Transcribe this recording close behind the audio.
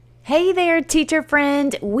Hey there, teacher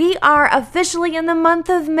friend. We are officially in the month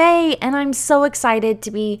of May, and I'm so excited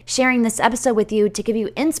to be sharing this episode with you to give you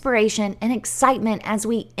inspiration and excitement as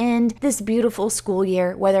we end this beautiful school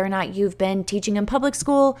year, whether or not you've been teaching in public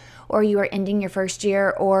school or you are ending your first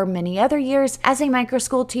year or many other years as a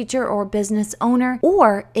microschool teacher or business owner,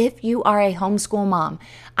 or if you are a homeschool mom.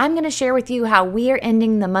 I'm going to share with you how we are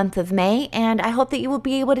ending the month of May, and I hope that you will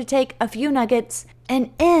be able to take a few nuggets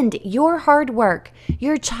and end your hard work,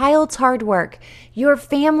 your child's hard work, your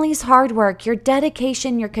family's hard work, your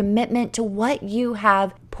dedication, your commitment to what you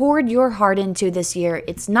have poured your heart into this year.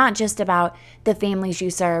 It's not just about the families you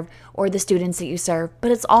serve or the students that you serve,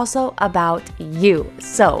 but it's also about you.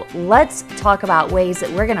 So let's talk about ways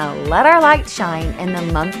that we're gonna let our light shine in the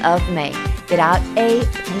month of May. Get out a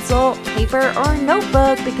pencil, paper, or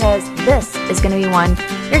notebook because this is gonna be one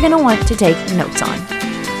you're gonna want to take notes on.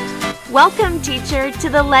 Welcome, teacher, to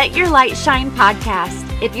the Let Your Light Shine podcast.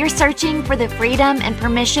 If you're searching for the freedom and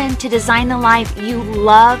permission to design the life you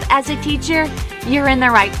love as a teacher, you're in the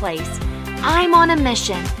right place. I'm on a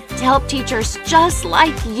mission to help teachers just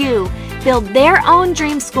like you build their own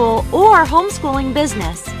dream school or homeschooling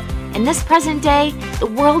business. In this present day, the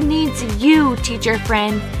world needs you, teacher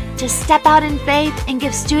friend, to step out in faith and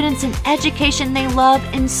give students an education they love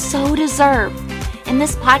and so deserve. In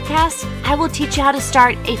this podcast, I will teach you how to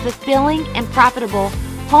start a fulfilling and profitable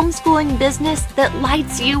homeschooling business that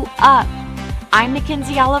lights you up. I'm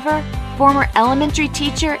Mackenzie Oliver, former elementary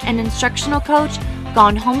teacher and instructional coach,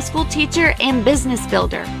 gone homeschool teacher and business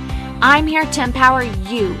builder. I'm here to empower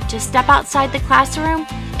you to step outside the classroom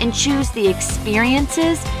and choose the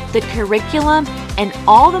experiences, the curriculum, and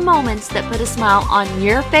all the moments that put a smile on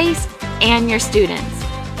your face and your students.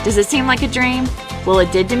 Does it seem like a dream? Well,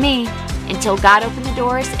 it did to me. Until God opened the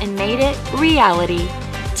doors and made it reality.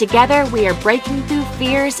 Together, we are breaking through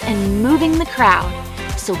fears and moving the crowd.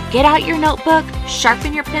 So get out your notebook,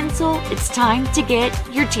 sharpen your pencil. It's time to get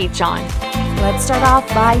your teach on. Let's start off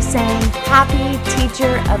by saying Happy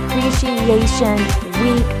Teacher Appreciation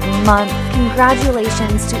Week month.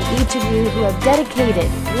 Congratulations to each of you who have dedicated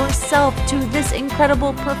yourself to this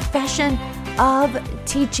incredible profession of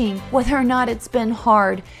teaching, whether or not it's been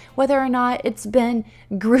hard, whether or not it's been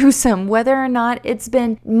gruesome, whether or not it's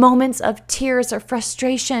been moments of tears or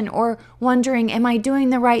frustration or wondering, am I doing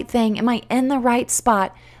the right thing? Am I in the right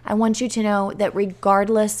spot? I want you to know that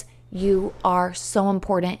regardless, you are so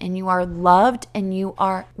important and you are loved and you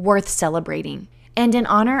are worth celebrating. And in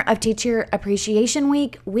honor of Teacher Appreciation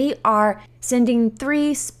Week, we are sending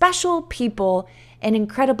 3 special people an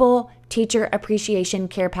incredible teacher appreciation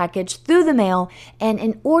care package through the mail. And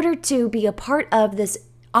in order to be a part of this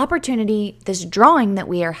opportunity, this drawing that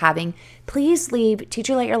we are having, please leave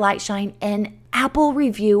Teacher Let Your Light Shine an Apple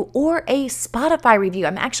review or a Spotify review.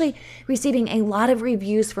 I'm actually receiving a lot of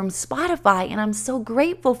reviews from Spotify, and I'm so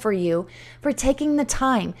grateful for you for taking the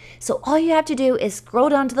time. So all you have to do is scroll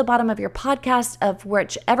down to the bottom of your podcast of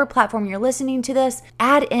whichever platform you're listening to this,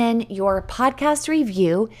 add in your podcast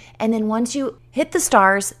review, and then once you hit the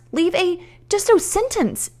stars, leave just a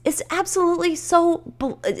sentence. It's absolutely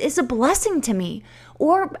it's a blessing to me.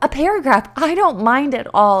 Or a paragraph. I don't mind at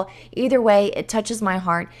all. Either way, it touches my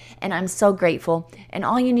heart and I'm so grateful. And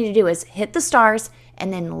all you need to do is hit the stars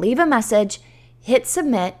and then leave a message, hit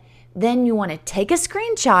submit. Then you want to take a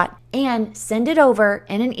screenshot and send it over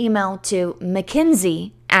in an email to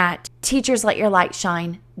Mackenzie at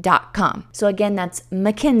teachersletyourlightshine.com. So again, that's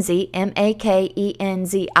Mackenzie,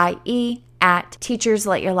 Makenzie at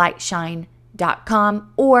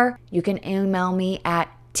teachersletyourlightshine.com. Or you can email me at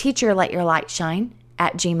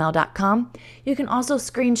teacherletyourlightshine@gmail.com. You can also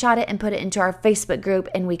screenshot it and put it into our Facebook group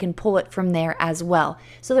and we can pull it from there as well.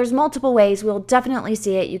 So there's multiple ways. We'll definitely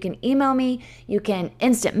see it. You can email me, you can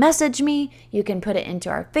instant message me, you can put it into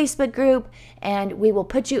our Facebook group, and we will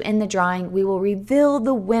put you in the drawing. We will reveal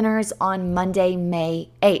the winners on Monday, May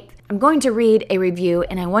 8th. I'm going to read a review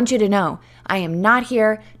and I want you to know I am not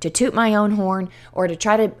here to toot my own horn or to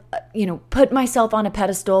try to, put myself on a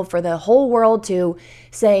pedestal for the whole world to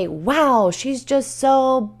say, wow, she's just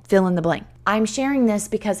so fill in the blank. I'm sharing this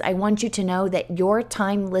because I want you to know that your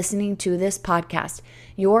time listening to this podcast,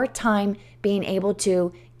 your time being able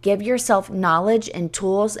to give yourself knowledge and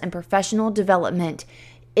tools and professional development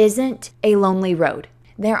isn't a lonely road.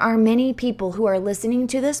 There are many people who are listening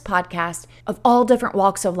to this podcast of all different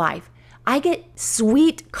walks of life. I get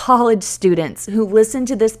sweet college students who listen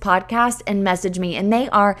to this podcast and message me, and they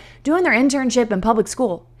are doing their internship in public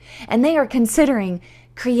school, and they are considering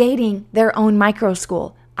creating their own micro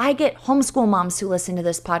school. I get homeschool moms who listen to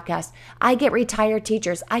this podcast. I get retired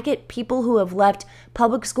teachers. I get people who have left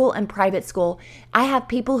public school and private school. I have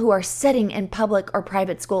people who are sitting in public or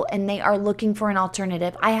private school and they are looking for an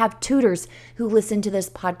alternative. I have tutors who listen to this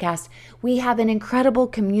podcast. We have an incredible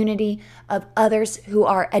community of others who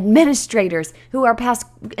are administrators, who are past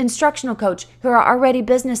instructional coach, who are already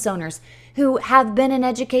business owners, who have been in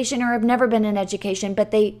education or have never been in education,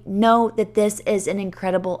 but they know that this is an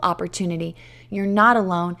incredible opportunity. You're not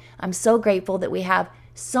alone. I'm so grateful that we have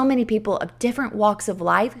so many people of different walks of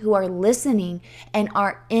life who are listening and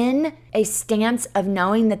are in a stance of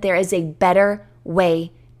knowing that there is a better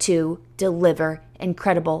way to deliver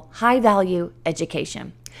incredible, high-value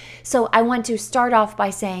education. So I want to start off by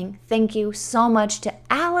saying thank you so much to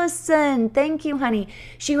Allison. Thank you, honey.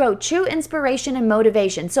 She wrote true inspiration and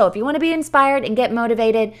motivation. So if you want to be inspired and get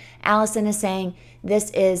motivated, Allison is saying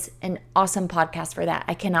this is an awesome podcast for that.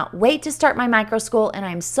 I cannot wait to start my Microschool, and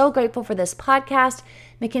I'm so grateful for this podcast.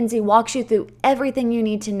 Mackenzie walks you through everything you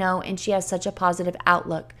need to know, and she has such a positive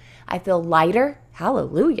outlook. I feel lighter,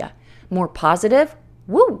 hallelujah, more positive,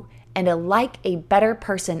 woo, and like a better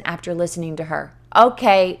person after listening to her.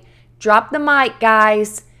 Okay, drop the mic,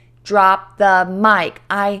 guys. Drop the mic.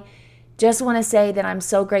 I just want to say that I'm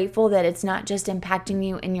so grateful that it's not just impacting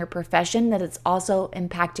you in your profession, that it's also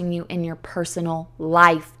impacting you in your personal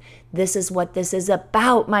life. This is what this is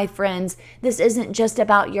about, my friends. This isn't just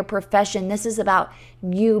about your profession. This is about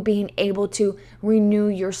you being able to renew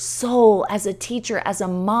your soul as a teacher, as a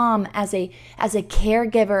mom, as a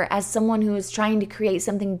caregiver, as someone who is trying to create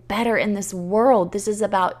something better in this world. This is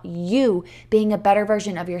about you being a better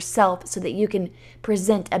version of yourself so that you can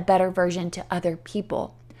present a better version to other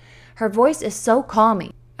people. Her voice is so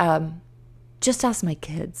calming. Just ask my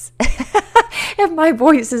kids. If my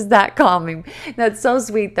voice is that calming. That's so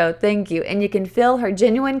sweet though. Thank you. And you can feel her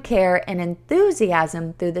genuine care and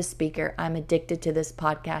enthusiasm through the speaker. I'm addicted to this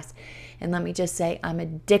podcast. And let me just say, I'm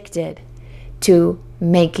addicted to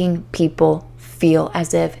making people feel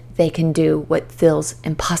as if they can do what feels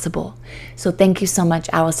impossible. So thank you so much,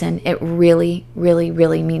 Allison. It really, really,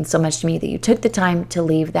 really means so much to me that you took the time to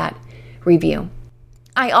leave that review.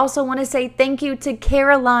 I also want to say thank you to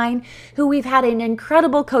Caroline, who we've had an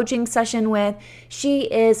incredible coaching session with. She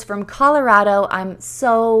is from Colorado. I'm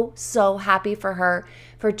so, so happy for her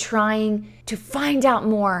for trying to find out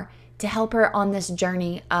more to help her on this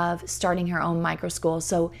journey of starting her own Microschool.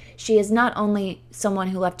 So she is not only someone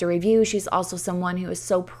who left a review, she's also someone who is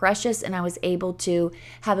so precious, and I was able to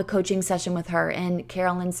have a coaching session with her. And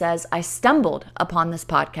Carolyn says, I stumbled upon this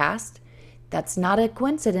podcast. That's not a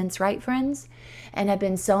coincidence, right, friends? And I've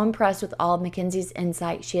been so impressed with all of Mackenzie's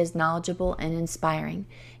insight. She is knowledgeable and inspiring.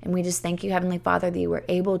 And we just thank you, Heavenly Father, that you were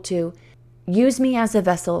able to use me as a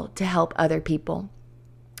vessel to help other people.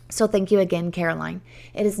 So thank you again, Caroline.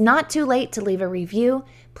 It is not too late to leave a review.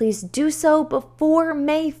 Please do so before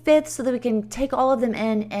May 5th so that we can take all of them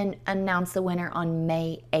in and announce the winner on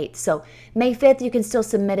May 8th. So May 5th, you can still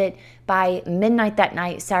submit it by midnight that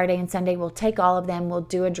night. Saturday and Sunday, we'll take all of them. We'll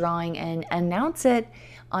do a drawing and announce it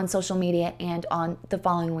on social media and on the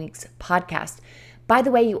following week's podcast. By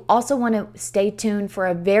the way, you also want to stay tuned for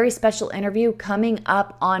a very special interview coming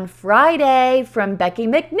up on Friday from Becky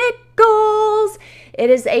McNichols. It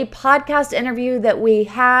is a podcast interview that we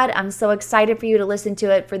had. I'm so excited for you to listen to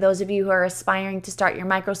it. For those of you who are aspiring to start your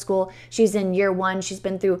Microschool, she's in year 1. She's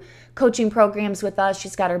been through coaching programs with us.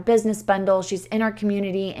 She's got her business bundle. She's in our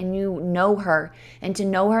community, and you know her. And to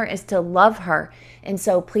know her is to love her. And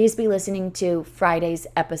so please be listening to Friday's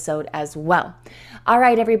episode as well. All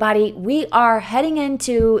right, everybody, we are heading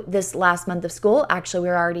into this last month of school. Actually,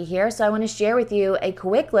 we're already here. So I want to share with you a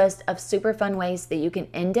quick list of super fun ways that you can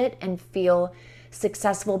end it and feel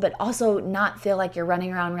successful, but also not feel like you're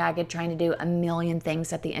running around ragged trying to do a million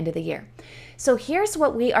things at the end of the year. So here's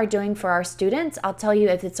what we are doing for our students. I'll tell you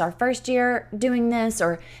if it's our first year doing this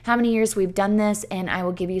or how many years we've done this, and I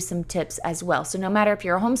will give you some tips as well. So no matter if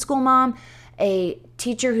you're a homeschool mom, a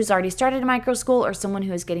teacher who's already started a Microschool, or someone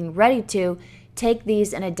who is getting ready to, take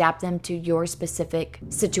these and adapt them to your specific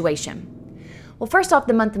situation. Well, first off,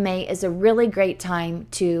 the month of May is a really great time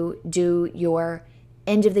to do your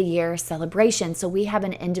end of the year celebration. So we have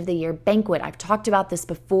an end of the year banquet. I've talked about this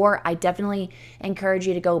before. I definitely encourage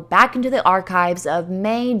you to go back into the archives of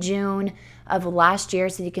May, June of last year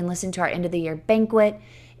so you can listen to our end of the year banquet.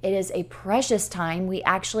 It is a precious time. We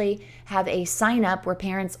actually have a sign up where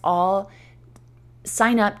parents all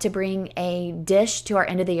sign up to bring a dish to our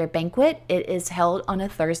end of the year banquet. It is held on a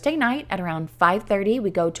Thursday night at around 5:30. We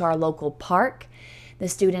go to our local park. The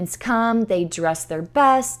students come, they dress their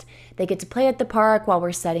best, they get to play at the park while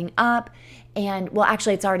we're setting up. And well,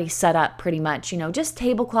 actually, it's already set up pretty much, just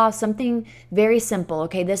tablecloth, something very simple.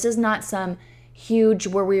 Okay, this is not some huge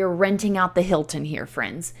where we are renting out the Hilton here,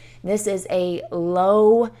 friends. This is a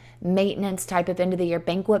low maintenance type of end of the year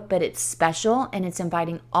banquet, but it's special and it's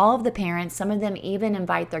inviting all of the parents. Some of them even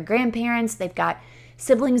invite their grandparents. They've got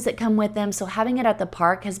siblings that come with them. So having it at the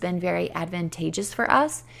park has been very advantageous for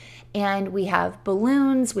us. And we have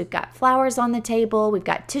balloons, we've got flowers on the table, we've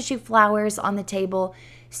got tissue flowers on the table.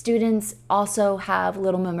 Students also have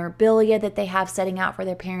little memorabilia that they have setting out for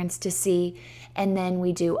their parents to see. And then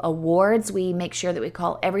we do awards. We make sure that we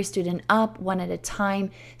call every student up one at a time,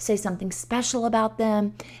 say something special about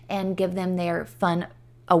them, and give them their fun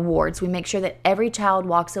awards. We make sure that every child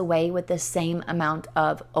walks away with the same amount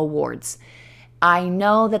of awards. I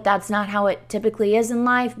know that that's not how it typically is in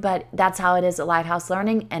life, but that's how it is at Lighthouse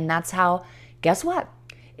Learning. And that's how, guess what?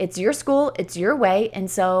 It's your school, it's your way. And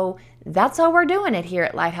so that's how we're doing it here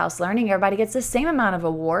at Lighthouse Learning. Everybody gets the same amount of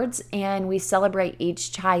awards, and we celebrate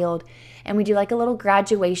each child. And we do like a little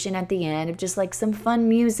graduation at the end of just like some fun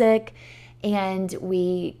music, and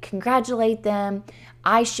we congratulate them.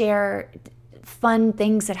 I share fun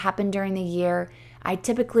things that happened during the year. I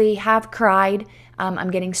typically have cried.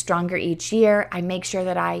 I'm getting stronger each year. I make sure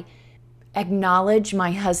that I acknowledge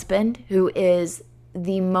my husband, who is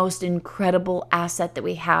the most incredible asset that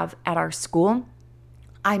we have at our school.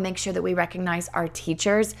 I make sure that we recognize our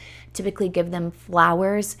teachers, typically give them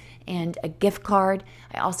flowers and a gift card.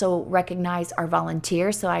 I also recognize our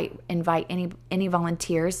volunteers, so I invite any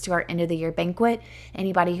volunteers to our end of the year banquet,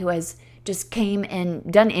 anybody who has just came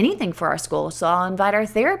and done anything for our school. So I'll invite our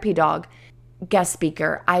therapy dog guest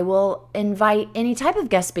speaker. I will invite any type of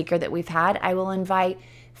guest speaker that we've had. I will invite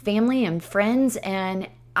family and friends, and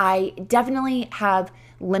I definitely have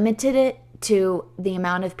limited it to the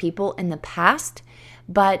amount of people in the past,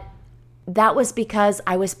 but that was because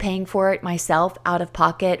I was paying for it myself out of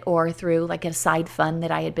pocket or through like a side fund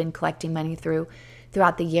that I had been collecting money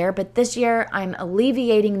throughout the year. But this year I'm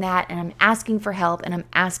alleviating that, and I'm asking for help, and I'm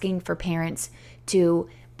asking for parents to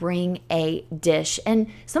bring a dish. And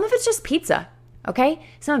some of it's just pizza, okay?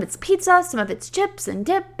 Some of it's pizza, some of it's chips and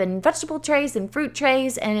dip and vegetable trays and fruit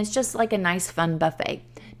trays, and it's just like a nice fun buffet.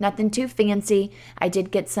 Nothing too fancy. I did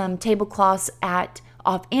get some tablecloths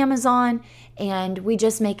off Amazon, and we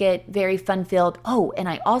just make it very fun-filled. Oh, and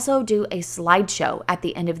I also do a slideshow at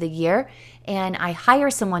the end of the year, and I hire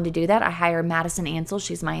someone to do that. I hire Madison Ansel.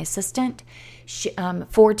 She's my assistant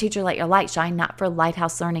for Teacher Let Your Light Shine, not for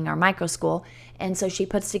Lighthouse Learning or Microschool. And so she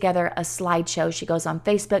puts together a slideshow. She goes on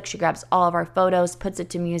Facebook, she grabs all of our photos, puts it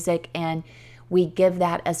to music, and we give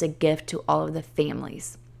that as a gift to all of the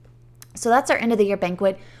families. So that's our end of the year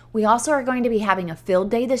banquet. We also are going to be having a field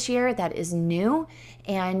day this year that is new,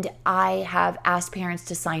 and I have asked parents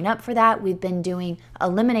to sign up for that. We've been doing a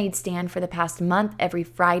lemonade stand for the past month every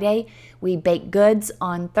Friday. We bake goods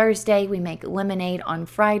on Thursday, we make lemonade on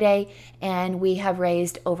Friday, and we have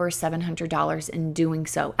raised over $700 in doing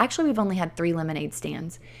so. Actually, we've only had 3 lemonade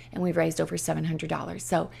stands, and we've raised over $700.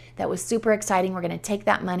 So that was super exciting. We're going to take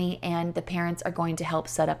that money, and the parents are going to help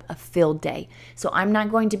set up a field day. So I'm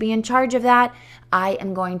not going to be in charge of that. I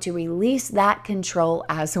am going to release that control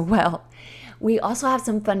as well. We also have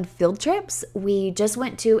some fun field trips. We just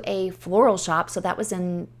went to a floral shop, so that was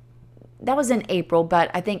in April,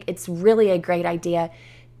 but I think it's really a great idea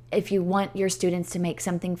if you want your students to make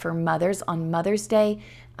something for mothers on Mother's Day.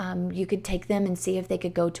 You could take them and see if they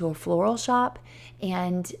could go to a floral shop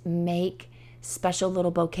and make special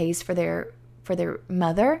little bouquets for their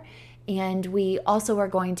mother. And we also are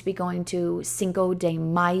going to be going to Cinco de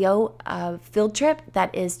Mayo field trip.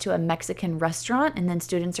 That is to a Mexican restaurant. And then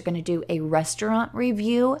students are going to do a restaurant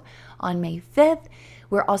review on May 5th.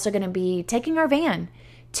 We're also going to be taking our van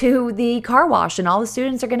to the car wash, and all the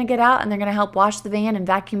students are going to get out and they're going to help wash the van and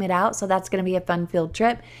vacuum it out. So that's going to be a fun field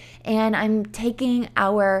trip. And I'm taking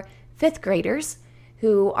our 5th graders,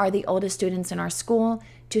 who are the oldest students in our school,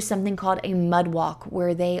 to something called a mud walk,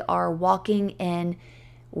 where they are walking in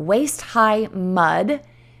waist-high mud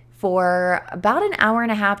for about an hour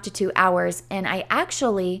and a half to 2 hours. And I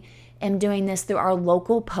actually am doing this through our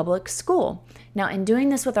local public school. Now, in doing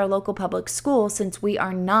this with our local public school, since we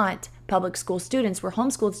are not public school students, we're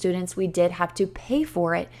homeschooled students, we did have to pay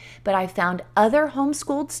for it. But I found other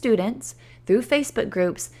homeschooled students through Facebook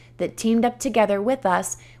groups that teamed up together with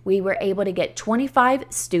us. We were able to get 25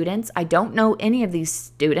 students. I don't know any of these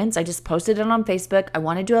students. I just posted it on Facebook. I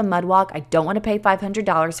want to do a mud walk. I don't want to pay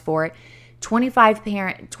 $500 for it. 25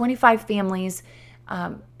 families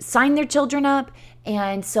signed their children up.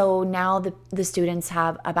 And so now the students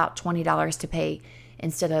have about $20 to pay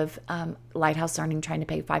instead of Lighthouse Learning trying to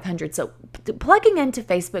pay $500. So plugging into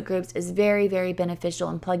Facebook groups is very, very beneficial,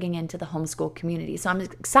 and plugging into the homeschool community. So I'm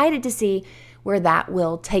excited to see where that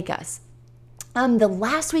will take us. The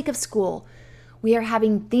last week of school, we are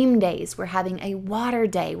having theme days. We're having a water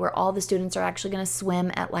day where all the students are actually going to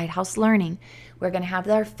swim at Lighthouse Learning. We're going to have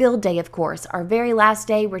our field day, of course. Our very last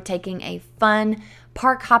day, we're taking a fun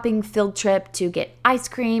park hopping field trip to get ice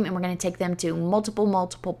cream, and we're going to take them to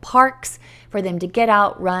multiple parks for them to get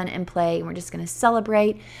out, run, and play. And we're just going to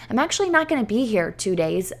celebrate. I'm actually not going to be here 2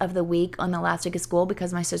 days of the week on the last week of school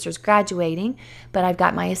because my sister's graduating, but I've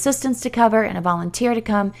got my assistants to cover and a volunteer to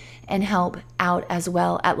come and help out as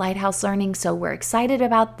well at Lighthouse Learning. So we're excited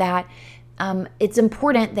about that. It's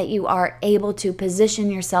important that you are able to position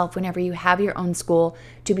yourself whenever you have your own school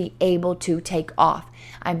to be able to take off.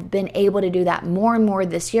 I've been able to do that more and more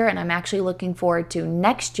this year, and I'm actually looking forward to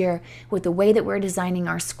next year with the way that we're designing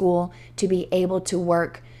our school to be able to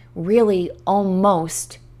work really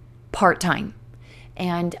almost part-time.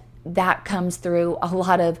 And that comes through a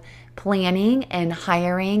lot of planning and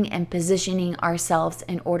hiring and positioning ourselves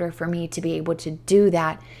in order for me to be able to do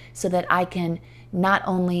that so that I can not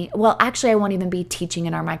only, well, actually, I won't even be teaching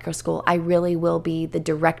in our microschool. I really will be the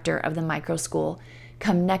director of the microschool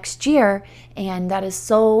come next year. And that is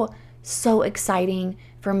so exciting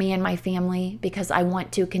for me and my family because I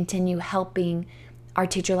want to continue helping our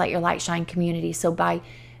Teacher Let Your Light Shine community. So by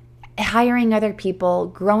hiring other people,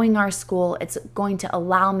 growing our school, it's going to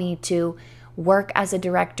allow me to work as a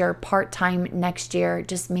director part-time next year,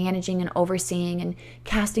 just managing and overseeing and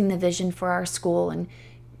casting the vision for our school and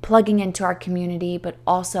plugging into our community, but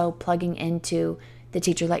also plugging into the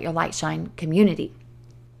Teacher Let Your Light Shine community.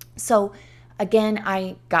 So again,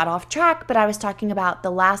 I got off track, but I was talking about the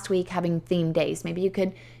last week having theme days. Maybe you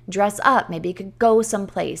could dress up. Maybe you could go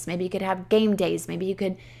someplace. Maybe you could have game days. Maybe you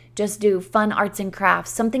could just do fun arts and crafts,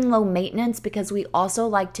 something low maintenance, because we also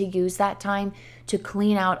like to use that time to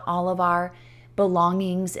clean out all of our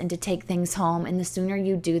belongings and to take things home. And the sooner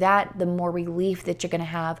you do that, the more relief that you're going to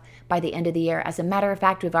have by the end of the year. As a matter of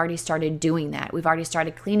fact, we've already started doing that. We've already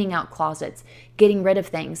started cleaning out closets, getting rid of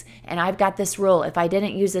things. And I've got this rule. If I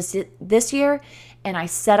didn't use this year and I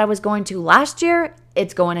said I was going to last year,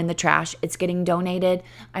 it's going in the trash. It's getting donated.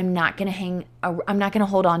 I'm not going to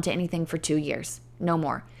hold on to anything for 2 years. No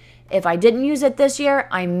more. If I didn't use it this year,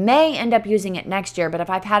 I may end up using it next year. But if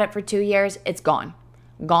I've had it for 2 years, it's gone.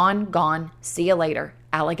 Gone. See you later,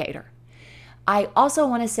 alligator. I also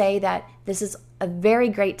want to say that this is a very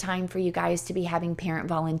great time for you guys to be having parent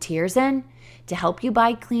volunteers in to help you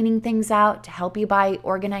by cleaning things out, to help you by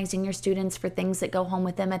organizing your students for things that go home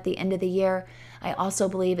with them at the end of the year. I also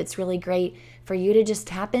believe it's really great for you to just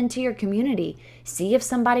tap into your community. See if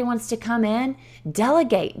somebody wants to come in,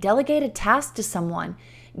 delegate a task to someone.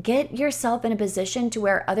 Get yourself in a position to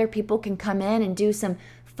where other people can come in and do some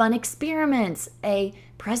fun experiments, a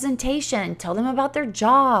presentation, tell them about their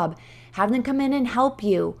job, have them come in and help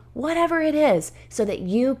you, whatever it is, so that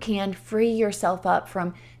you can free yourself up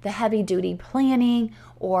from the heavy duty planning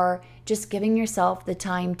or just giving yourself the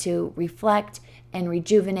time to reflect and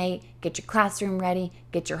rejuvenate, get your classroom ready,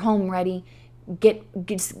 get your home ready, get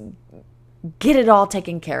it all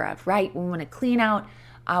taken care of, right? We want to clean out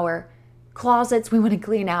our closets, we want to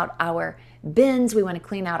clean out our bins, we want to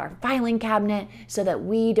clean out our filing cabinet so that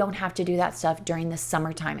we don't have to do that stuff during the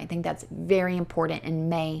summertime. I think that's very important in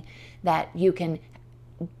May, that you can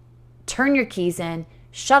turn your keys in,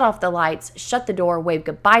 shut off the lights, shut the door, wave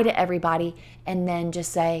goodbye to everybody, and then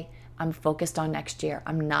just say, I'm focused on next year.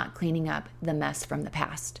 I'm not cleaning up the mess from the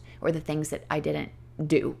past or the things that I didn't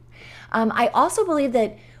do. I also believe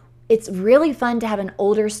that it's really fun to have an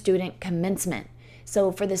older student commencement.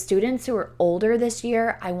 So for the students who are older this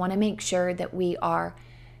year, I want to make sure that we are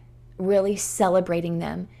really celebrating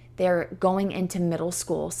them. They're going into middle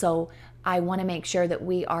school. So I want to make sure that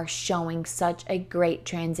we are showing such a great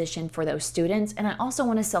transition for those students. And I also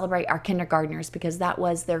want to celebrate our kindergartners because that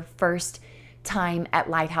was their first time at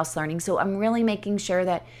Lighthouse Learning. So I'm really making sure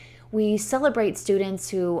that we celebrate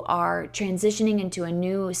students who are transitioning into a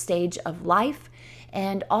new stage of life,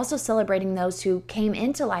 and also celebrating those who came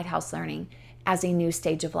into Lighthouse Learning as a new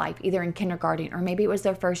stage of life, either in kindergarten or maybe it was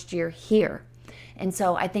their first year here. And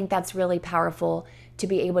so I think that's really powerful to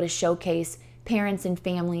be able to showcase parents and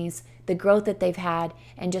families, the growth that they've had,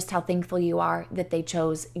 and just how thankful you are that they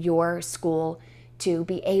chose your school to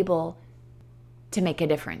be able to make a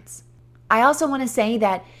difference. I also want to say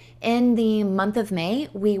that in the month of May,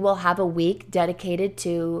 we will have a week dedicated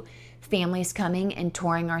to families coming and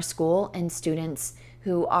touring our school and students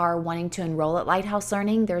who are wanting to enroll at Lighthouse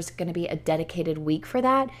Learning. There's going to be a dedicated week for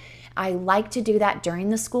that. I like to do that during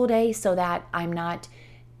the school day so that I'm not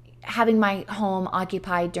having my home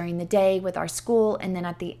occupied during the day with our school, and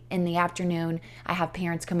then in the afternoon I have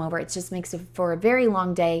parents come over. It just makes it for a very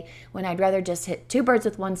long day when I'd rather just hit two birds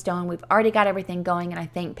with one stone. We've already got everything going, and I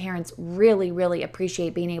think parents really, really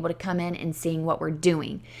appreciate being able to come in and seeing what we're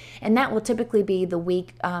doing. And that will typically be the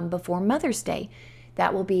week before Mother's Day.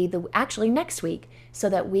 That will be actually next week, so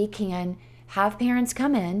that we can have parents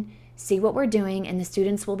come in, see what we're doing, and the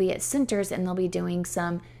students will be at centers, and they'll be doing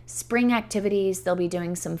some spring activities, they'll be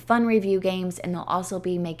doing some fun review games, and they'll also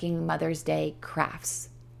be making Mother's Day crafts,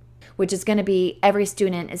 which is going to be, every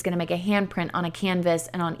student is going to make a handprint on a canvas,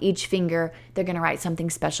 and on each finger they're going to write something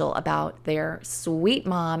special about their sweet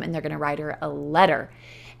mom, and they're going to write her a letter.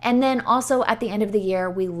 And then also at the end of the year,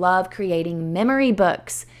 we love creating memory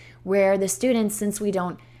books where the students, since we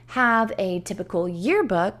don't have a typical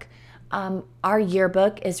yearbook, our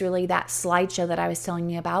yearbook is really that slideshow that I was telling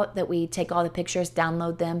you about, that we take all the pictures,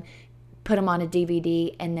 download them, put them on a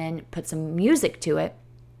DVD, and then put some music to it.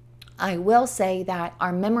 I will say that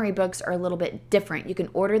our memory books are a little bit different. You can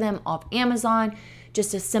order them off Amazon,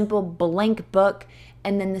 just a simple blank book,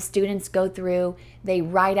 and then the students go through, they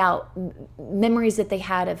write out memories that they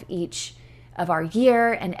had of each of our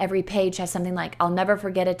year, and every page has something like, I'll never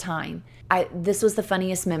forget a time. This was the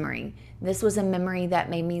funniest memory. This was a memory that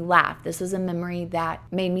made me laugh. This was a memory that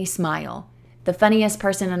made me smile. The funniest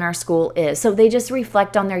person in our school is. So they just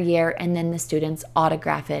reflect on their year, and then the students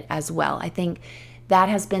autograph it as well. I think that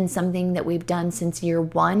has been something that we've done since year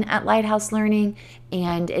one at Lighthouse Learning,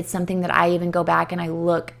 and it's something that I even go back and I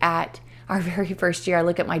look at our very first year. I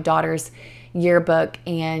look at my daughter's yearbook,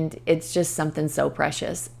 and it's just something so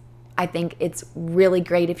precious. I think it's really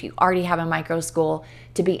great if you already have a micro school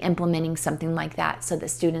to be implementing something like that, so that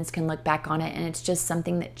students can look back on it, and it's just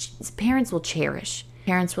something that parents will cherish.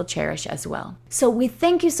 Parents will cherish as well. So we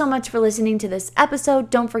thank you so much for listening to this episode.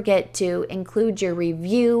 Don't forget to include your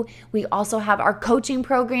review. We also have our coaching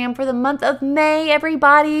program for the month of May,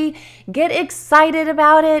 everybody. Get excited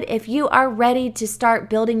about it if you are ready to start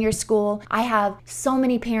building your school. I have so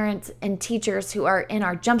many parents and teachers who are in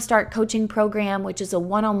our Jumpstart coaching program, which is a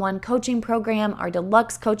one-on-one coaching program, our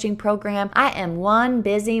deluxe coaching program. I am one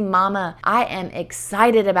busy mama. I am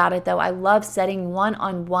excited about it though. I love setting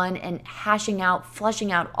one-on-one and hashing out, fleshing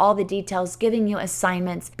out all the details, giving you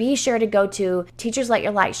assignments. Be sure to go to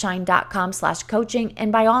teachersletyourlightshine.com/coaching,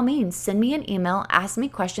 and by all means, send me an email, ask me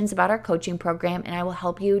questions about our coaching program, and I will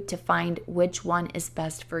help you to find which one is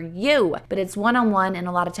best for you. But it's one-on-one, and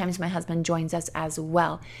a lot of times my husband joins us as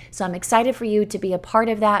well. So I'm excited for you to be a part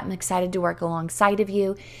of that. I'm excited to work alongside of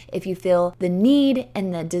you. If you feel the need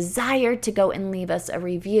and the desire to go and leave us a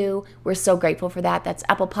review, we're so grateful for that. That's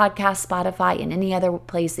Apple Podcasts, Spotify, and any other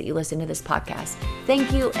place that you listen to this podcast.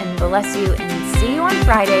 Thank you and bless you, and see you on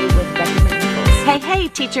Friday with Becky McNichols. Hey,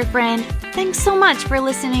 teacher friend. Thanks so much for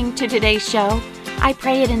listening to today's show. I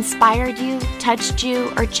pray it inspired you, touched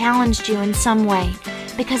you, or challenged you in some way,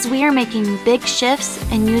 because we are making big shifts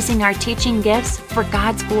and using our teaching gifts for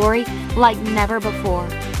God's glory like never before.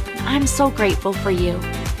 I'm so grateful for you.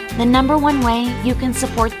 The number one way you can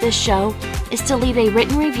support this show is to leave a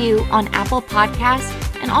written review on Apple Podcasts,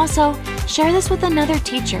 and also share this with another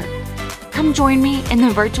teacher. Come join me in the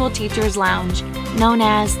Virtual Teachers Lounge, known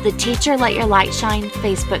as the Teacher Let Your Light Shine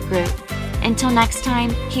Facebook group. Until next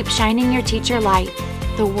time, keep shining your teacher light.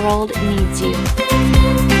 The world needs you.